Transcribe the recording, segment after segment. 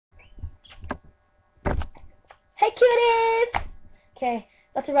cuties! Okay,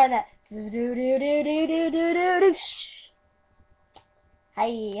 let's run that. Do do do do do do do do do.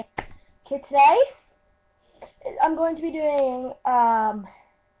 Hi. Okay, today I'm going to be doing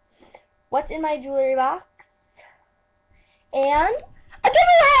what's in my jewelry box and a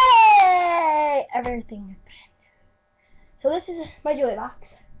giveaway. Everything is brand new. So this is my jewelry box.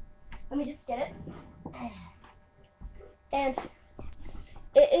 Let me just get it. And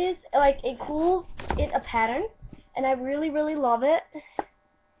it is like a cool, it's a pattern, and I really, really love it.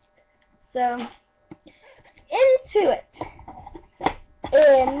 So, into it.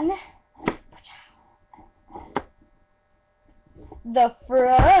 In the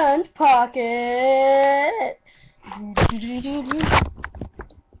front pocket.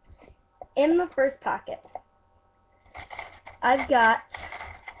 In the first pocket, I've got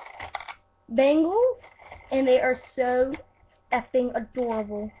bangles, and they are so effing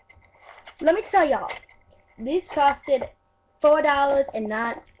adorable. Let me tell y'all, these costed $4 and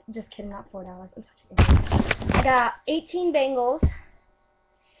not, just kidding, not $4. I'm such an idiot. I got 18 bangles,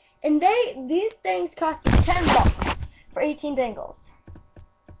 and these things costed $10 for 18 bangles.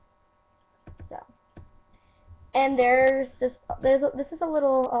 So, and this is a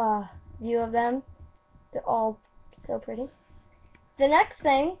little view of them. They're all so pretty. The next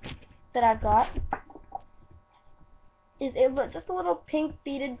thing that I've got is just a little pink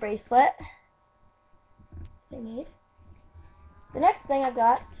beaded bracelet I made. The next thing I've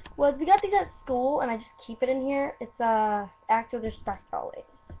got was, we got these at school, and I just keep it in here. It's after they're stacked always.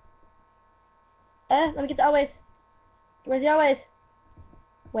 Let me get the always. Where's the always?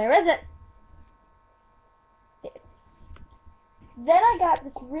 Where is it? Then I got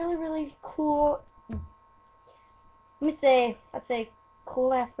this really, really cool, let's say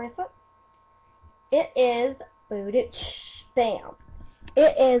cool ass bracelet. It is, bam.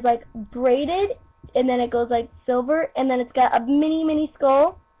 It is like braided, and then it goes like silver, and then it's got a mini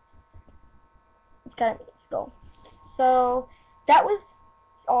skull. It's got a mini skull. So that was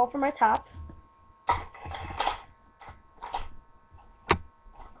all for my top.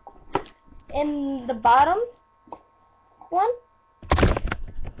 And the bottom one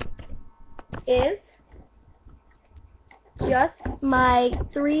is just my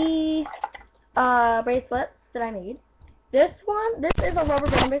 3 bracelets that I made. This is a rubber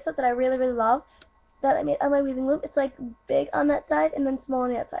band bracelet that I really, really love, that I made on my weaving loop. It's like big on that side and then small on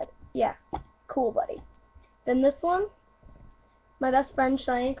the outside. Yeah, cool, buddy. Then this one, my best friend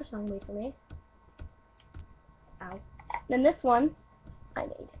Cheyenne, because Cheyenne made for me. Ow. Then this one I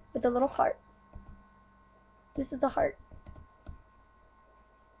made with a little heart. This is the heart.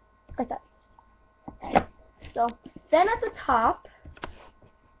 Like that. So, then at the top,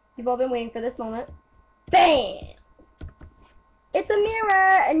 you've all been waiting for this moment. Bam! It's a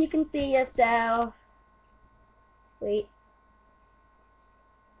mirror, and you can see yourself. Wait.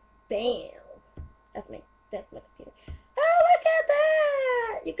 Bam! That's my computer. Oh, look at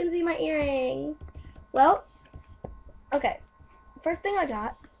that! You can see my earrings. Well, okay. First thing I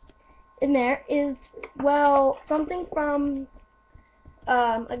got in there is, well, something from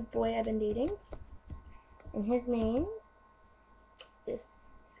a boy I've been dating, and his name is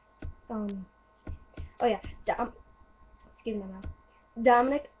oh yeah, excuse my mouth,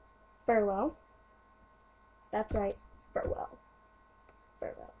 Dominic Burwell. That's right, Burwell.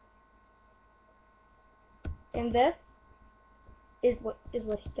 And this is what he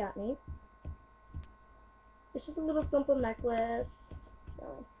got me. It's just a little simple necklace.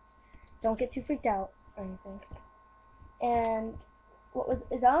 So don't get too freaked out or anything. And what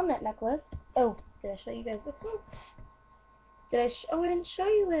is on that necklace? Oh, did I show you guys this one? Oh, I didn't show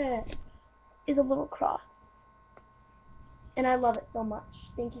you it. Is a little cross. And I love it so much.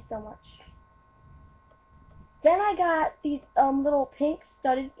 Thank you so much. Then I got these little pink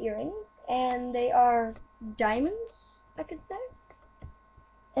studded earrings, and they are diamonds, I could say.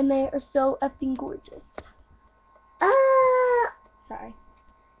 And they are so effing gorgeous. Ah! Sorry.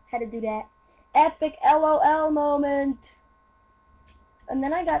 Had to do that. Epic LOL moment. And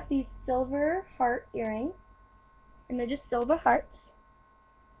then I got these silver heart earrings, and they're just silver hearts,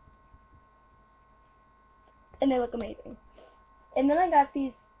 and they look amazing. And then I got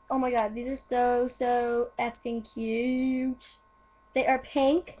these, oh my god, these are so effing cute. They are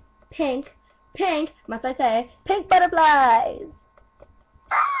pink, must I say, pink butterflies.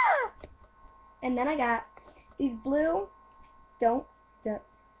 Ah! And then I got these blue,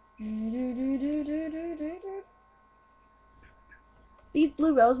 these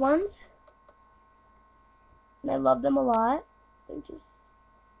blue rose ones, and I love them a lot. They're just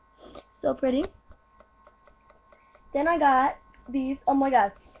so pretty. Then I got these, oh my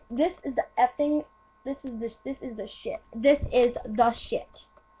god, this is the effing This is the shit. This is the shit.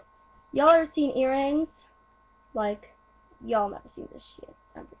 Y'all ever seen earrings? Like, y'all never seen this shit,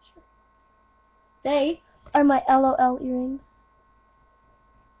 I'm pretty sure. They are my LOL earrings.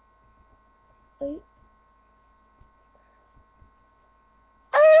 Wait.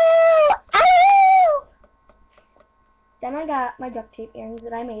 Oh! Oh! Then I got my duct tape earrings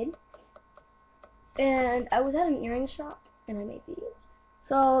that I made. And I was at an earring shop, and I made these.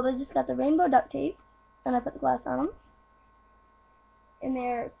 So they just got the rainbow duct tape, and I put the glass on them. And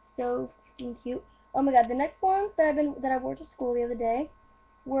they're so freaking cute. Oh my god, the next ones that I wore to school the other day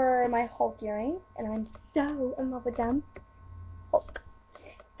were my Hulk earrings, and I'm so in love with them. Hulk.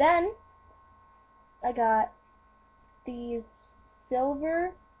 Then I got these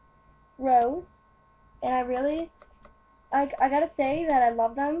silver rose, and I gotta say that I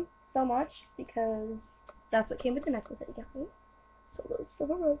love them so much because that's what came with the necklace that you got me. So those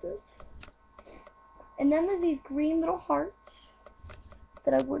silver roses. And then there's these green little hearts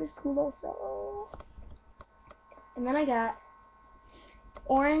that I wore to school also. And then I got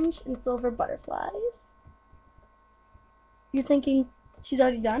orange and silver butterflies. You're thinking, she's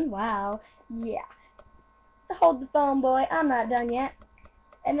already done? Wow. Yeah. Hold the phone, boy. I'm not done yet.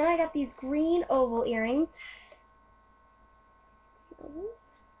 And then I got these green oval earrings.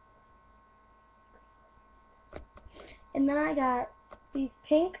 And then I got these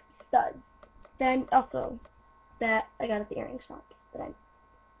pink studs that I got at the earring shop. That I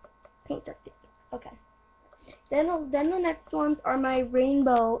pink duct tape. Okay. Then the next ones are my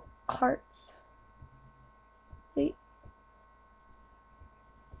rainbow hearts. Wait.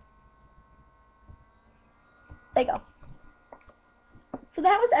 There you go. So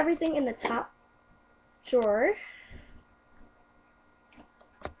that was everything in the top drawer.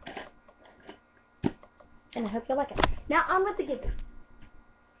 And I hope you like it. Now on with the giveaway.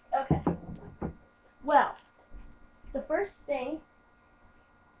 Okay. Well, the first thing.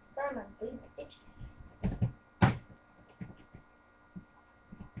 Sorry, my boob itchy.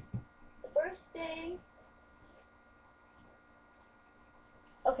 The first thing.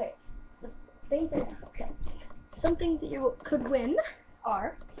 Okay. The things that some things that you could win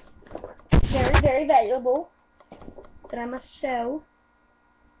are very, very valuable that I must show.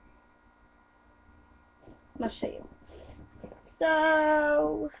 I'll show you.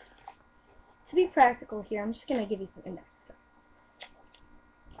 So, to be practical here, I'm just going to give you some index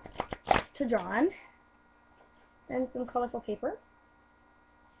cards to draw on, and some colorful paper.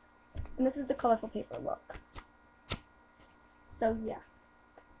 And this is the colorful paper look. So, yeah.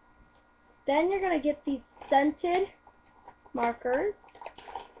 Then you're going to get these scented markers,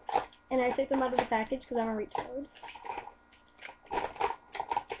 and I took them out of the package because I'm a retard.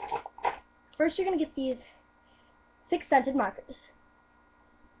 First, you're going to get these 6 scented markers.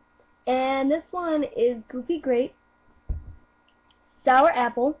 And this one is Goofy Grape, Sour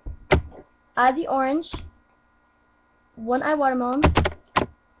Apple, Ozzy Orange, One Eye Watermelon,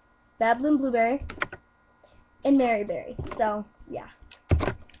 Babylon Blueberry, and Mary Berry. So, yeah.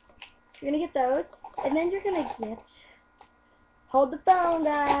 You're going to get those. And then you're going to get... Hold the phone,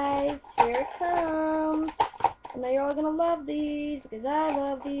 guys. Here it comes. I know you're all going to love these because I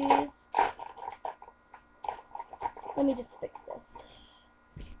love these. Let me just fix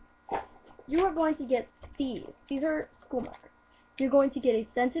this. You are going to get these. These are school markers. You're going to get a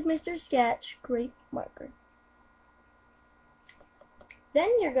scented Mr. Sketch grape marker. Then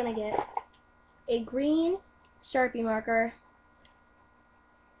you're going to get a green Sharpie marker.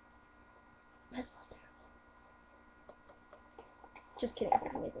 That's terrible. Just kidding.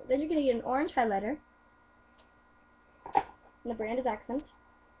 Then you're going to get an orange highlighter. And the brand is Accent.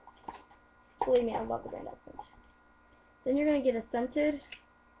 Believe me, I love the brand Accent. Then you're going to get a scented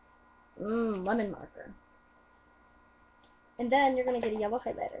lemon marker. And then you're going to get a yellow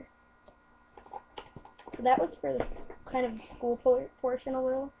highlighter. So that was for the kind of school portion a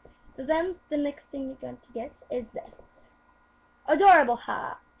little. So then the next thing you're going to get is this. Adorable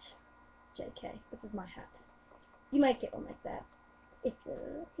hat. JK, this is my hat. You might get one like that if you're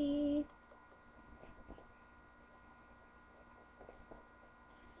lucky.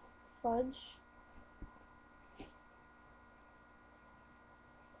 Fudge.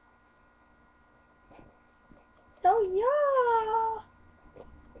 So yeah.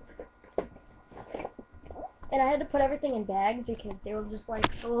 And I had to put everything in bags because they were just like,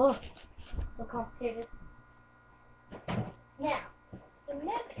 oh, so complicated. Now, the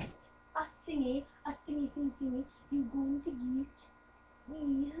next singy, you're going to get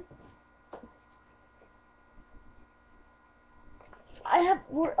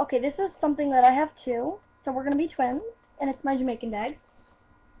okay, this is something that I have too. So we're going to be twins, and it's my Jamaican bag.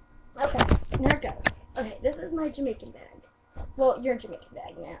 Okay, here it goes. Okay, this is my Jamaican bag. Well, your Jamaican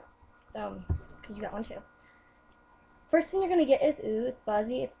bag now. Because you got one too. First thing you're going to get is, ooh, it's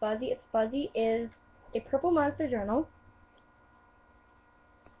fuzzy, it's fuzzy, it's fuzzy, is a purple monster journal.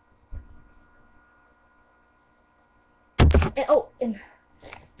 And, oh, and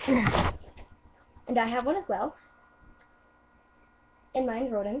I have one as well. And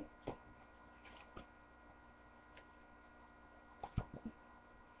mine's rodent.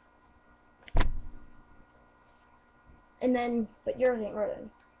 And then, but yours ain't rodent.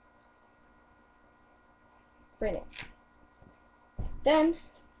 Bring it. Then,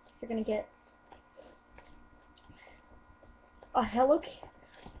 you're going to get a Hello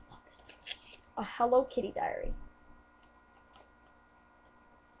Kitty diary.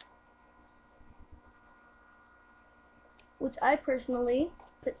 Which I personally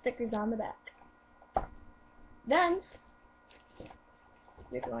put stickers on the back. Then,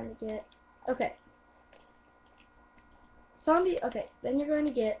 you're going to get, okay, then you're going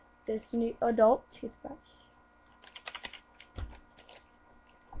to get this new adult toothbrush.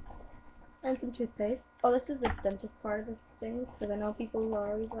 And some toothpaste. Oh, this is the dentist part of this thing, because I know people who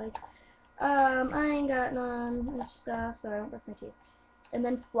are always like, I ain't got none and stuff, so I don't brush my teeth. And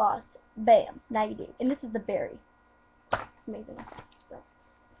then floss. Bam. Now you do. And this is the berry. It's amazing stuff.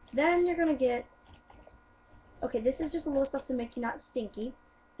 Then you're going to get, okay, this is just a little stuff to make you not stinky.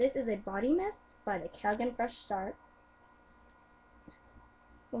 This is a body mist by the Calgon Fresh Start.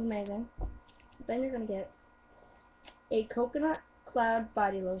 It's amazing. Then you're going to get a coconut cloud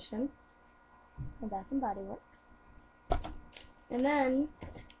body lotion from Bath & Body Works. And then,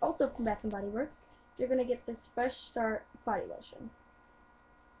 also from Bath & Body Works, you're going to get this Fresh Start body lotion.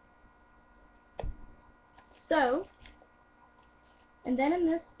 So, and then in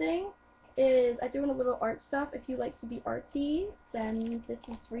this thing is, I threw in a little art stuff. If you like to be artsy, then this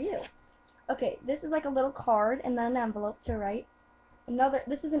is for you. Okay, this is like a little card and then an envelope to write.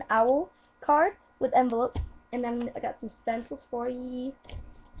 This is an owl card with envelopes, and then I got some stencils for you.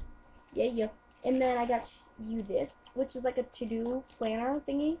 Yeah. And then I got you this, which is like a to-do planner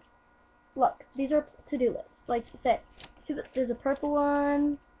thingy. Look, these are to-do lists. Like I said, see that there's a purple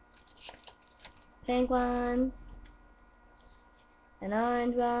one, pink one, an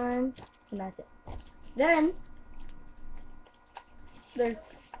orange one, and that's it. Then there's,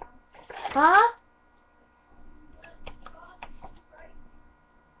 huh?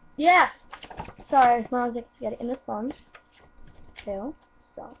 Yes. Sorry, Mom's like to get it in the phone too.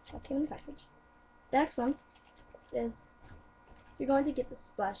 So that came in the package. The next one is you're going to get the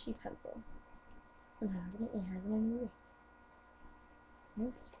splashy pencil. I'm having it. It has it in the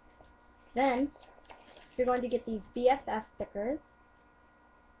wrist. Then you're going to get these BFF stickers.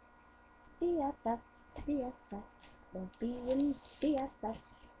 BFF, BFF, won't be in BFF.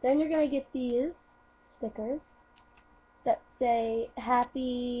 Then you're going to get these stickers that say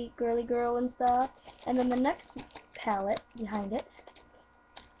happy girly girl and stuff. And then the next palette behind it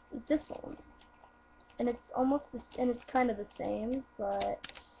is this one. And it's almost this, and it's kind of the same, but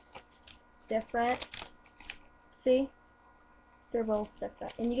different. See? They're both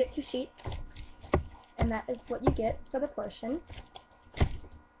different. And you get 2 sheets. And that is what you get for the portion.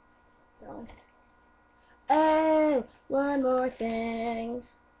 So. Oh, one more thing.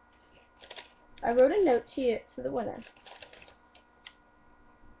 I wrote a note to the winner.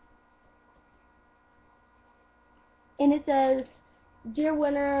 And it says, "Dear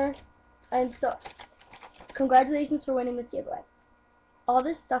winner, I'm so congratulations for winning this giveaway. All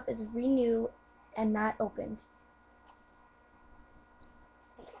this stuff is renew and not opened.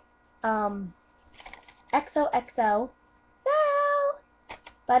 XOXO. No!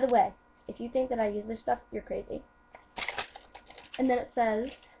 By the way, if you think that I use this stuff, you're crazy." And then it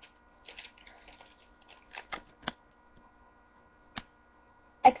says,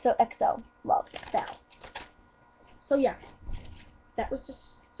 XOXO. Love. Sal. So yeah, that was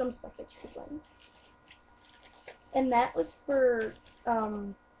just some stuff that you could win. And that was for,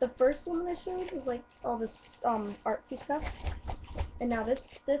 the first one that I showed was like all this, artsy stuff. And now this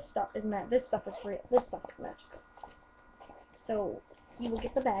stuff is this stuff is real. This stuff is magical. So you will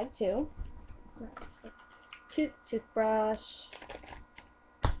get the bag too. Toothbrush,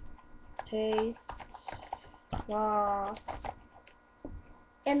 paste, floss,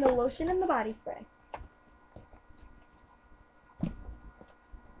 and the lotion and the body spray.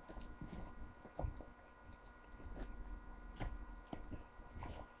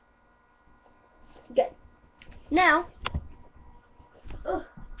 Good. Now, ugh.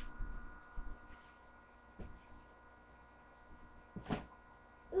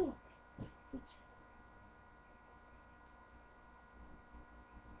 Ooh. Oops.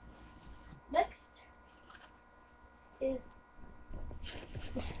 Next is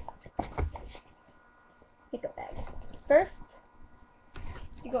makeup bag. First,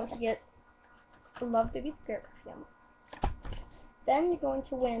 you're going to get the Love Baby Spirit perfume. Then you're going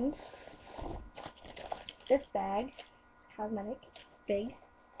to win this bag, cosmetic. It's big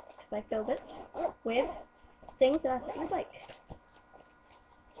because I filled it with things that I thought you'd like.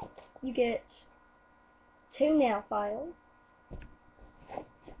 You get 2 nail files.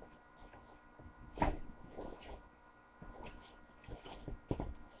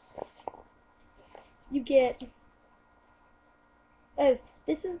 You get, oh,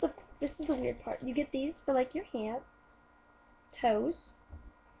 this is the weird part. You get these for like your hands, toes.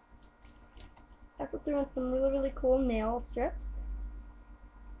 I also threw in some really cool nail strips.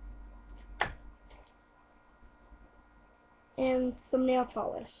 And some nail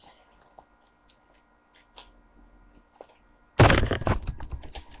polish.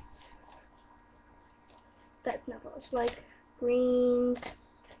 That's nail polish, like greens,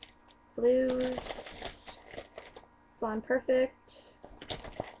 blues, Slime Perfect,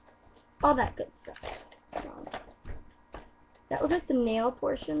 all that good stuff. So, that was like the nail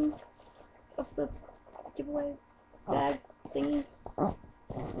portion of the giveaway bag thingy.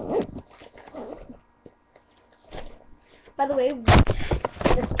 By the way,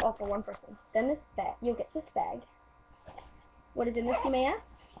 this is all for one person. Then this bag, you'll get this bag. What is in this, you may ask?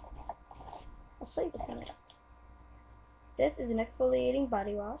 I'll show you what's in it. This is an exfoliating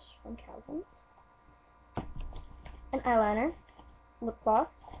body wash from Calvin, an eyeliner, lip gloss,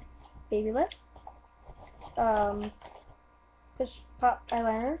 baby lips, push pop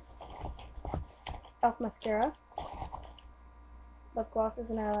eyeliners, elf mascara, lip glosses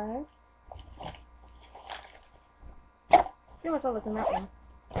and eyeliner. Pretty much all that's in that one.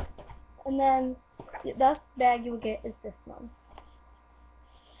 And then the last bag you will get is this one.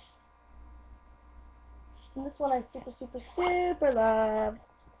 And this one I super love.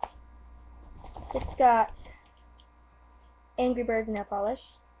 It's got Angry Birds nail polish,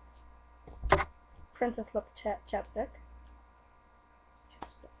 Princess Lip chapstick,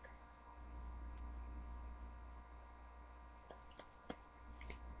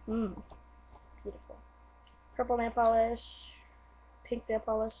 beautiful. Purple nail polish, pink nail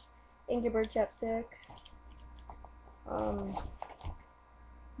polish, Angry Bird chapstick,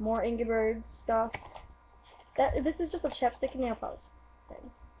 more Angry Bird stuff. This is just a chapstick and nail polish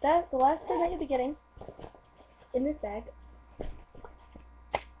thing. The last thing that you'll be getting in this bag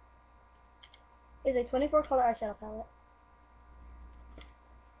is a 24 color eyeshadow palette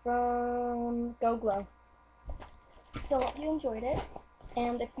from Go Glow. So I hope you enjoyed it,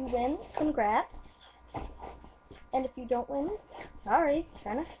 and if you win, congrats. And if you don't win, sorry,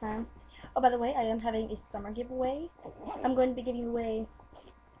 try next time. Oh, by the way, I am having a summer giveaway. I'm going to be giving away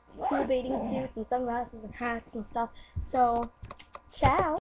cool bathing suits and sunglasses and hats and stuff. So, ciao!